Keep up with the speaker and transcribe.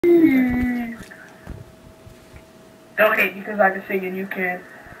Okay, because I can sing and you can.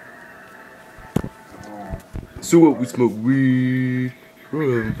 So what? We smoke weed.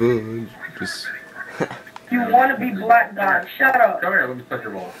 Just. You want to be black guy? Shut up. Come here, let me touch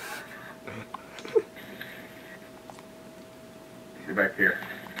your ball. Get back here.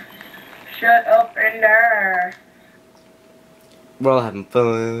 Shut up in there. We're all having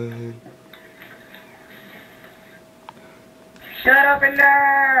fun. Shut up in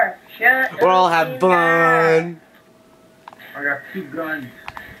there. Shut We're all up having in fun. I got 2 guns.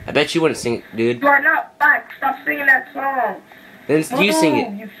 I bet you wouldn't sing it, dude. You are not black. Stop singing that song. Then you sing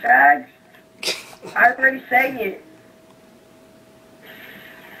it. You fag. I already sang it.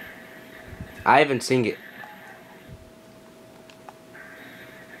 I haven't sing it.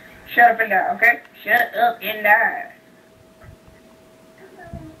 Shut up in there, okay? Shut up in there.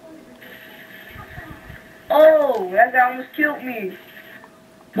 Oh, that guy almost killed me.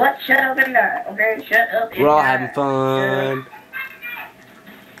 What? Shut up in there, okay? Shut up in there. We're all having fun.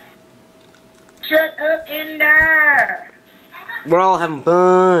 Shut up in there. We're all having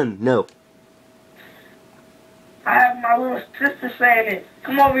fun. No. I have my little sister saying it.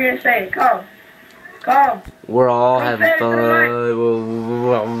 Come over here and say it. Come. Come. We're all Come having say it to the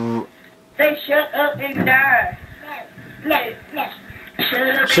fun. Say shut up and die.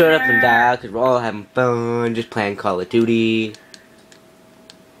 Shut up and die, because we're all having fun. Just playing Call of Duty.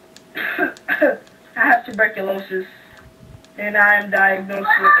 I have tuberculosis. And I am diagnosed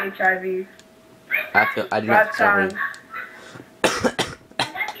with HIV. I do not 5 suffer. times.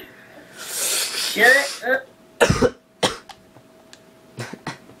 Shut up.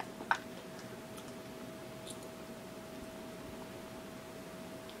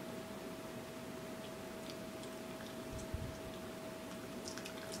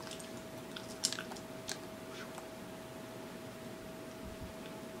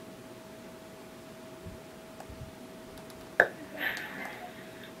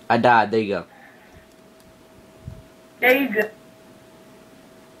 I died. There you go. There you go.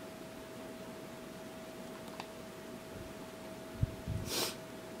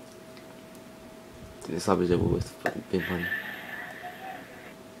 This lobby's over with. Fucking been fun.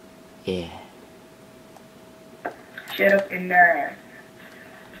 Yeah. Shut up in there.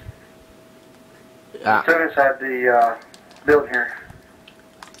 Turn inside the building here.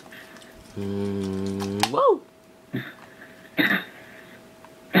 Whoa.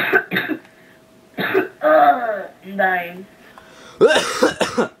 I'm dying.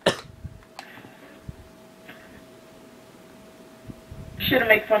 Shouldn't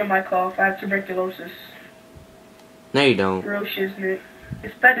make fun of my cough. I have tuberculosis. No, you don't. Real shiznit.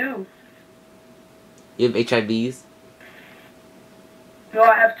 Yes, I do. You have HIVs? No,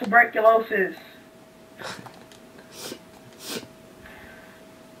 I have tuberculosis.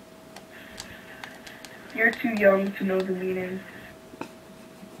 You're too young to know the meaning.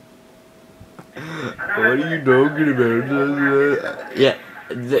 What are you talking about? Yeah.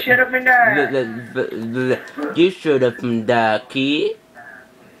 Shut up and die. You shut up and die, kid.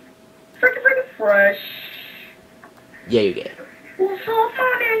 Freaking fresh. Yeah, you get it. What's up, my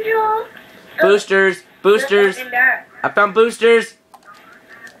ninja? Boosters! Boosters! Shut up and die. I found boosters!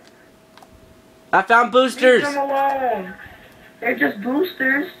 I found boosters! Leave them alone. They're just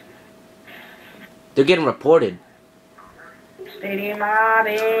boosters. They're getting reported. Stadium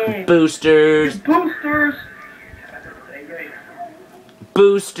mobbing. Boosters! Boosters.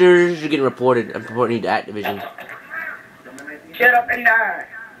 Boosters! You're getting reported. I'm reporting you to Activision. Shut up and die.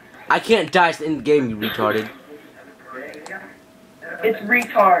 I can't die in the game, you retarded. It's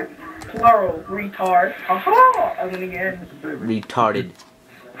retard. Plural. Retard. Aha! I'm gonna get Retarded.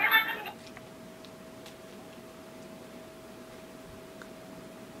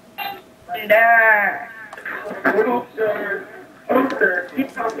 and die.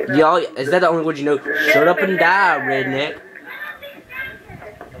 Y'all, is that the only word you know? Shut up and die, redneck.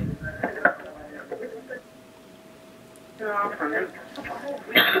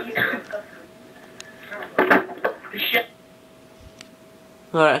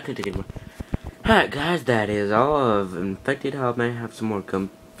 Alright, I can take it more. Alright, guys, that is all of Infected. I may have some more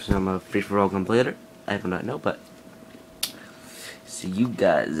free-for-all gun later. I do not know, but see you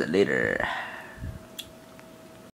guys later.